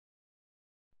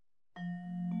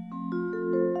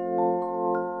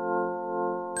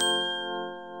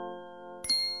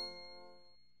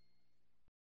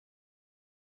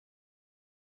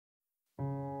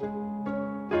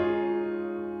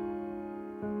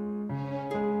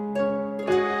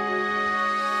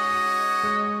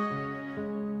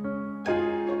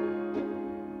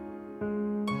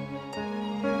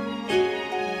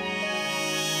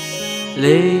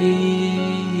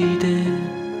lady.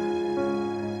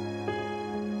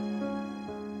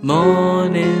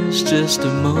 Morning's just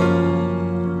a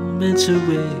moment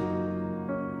away,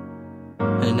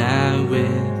 and I'm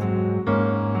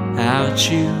without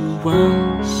you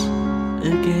once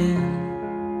again.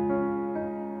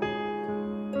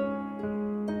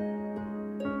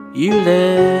 You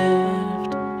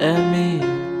left at me.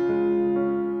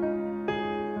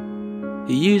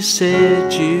 You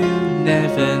said you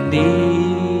never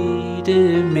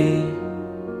needed me.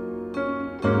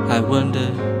 I wonder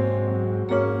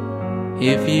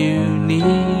if you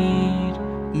need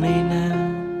me now.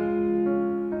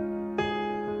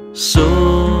 So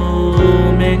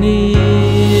many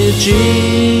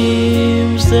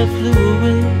dreams that flew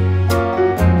away,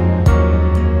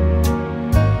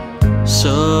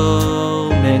 so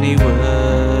many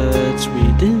words we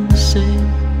didn't say.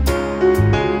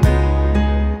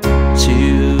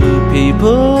 Two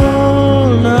people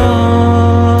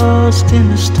lost in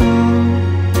the storm.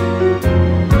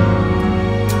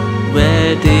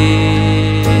 Where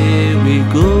did we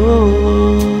go?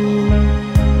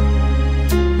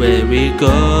 Where we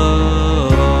go?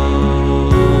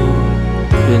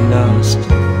 We lost,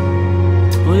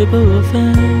 we both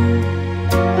found.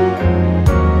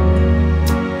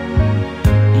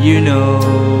 You know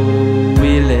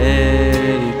we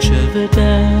let each other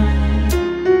down,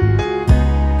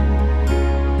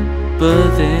 but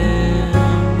then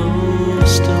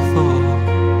most of all,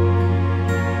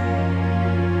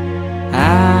 I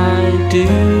do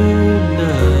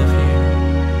love you.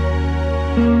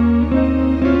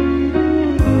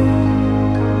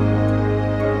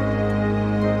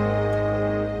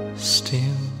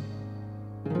 Still.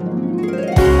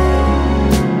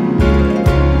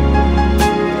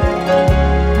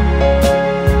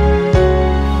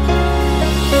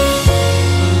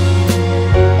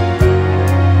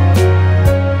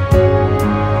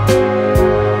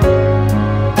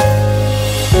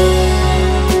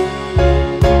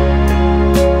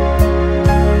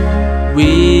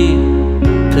 We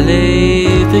play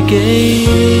the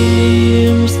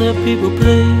games that people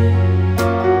play.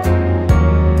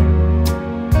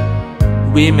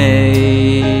 We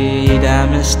made our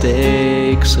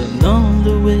mistakes along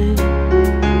the way.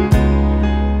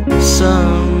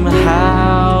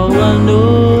 Somehow I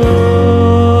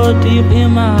know deep in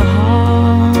my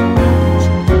heart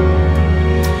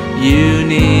you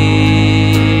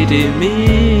needed me,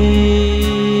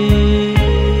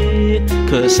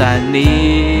 'cause I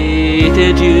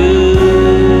needed you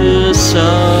so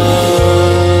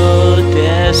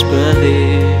desperately.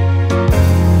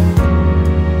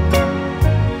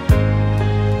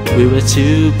 We were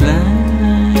too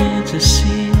blind to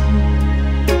see,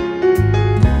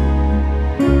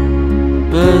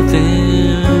 but then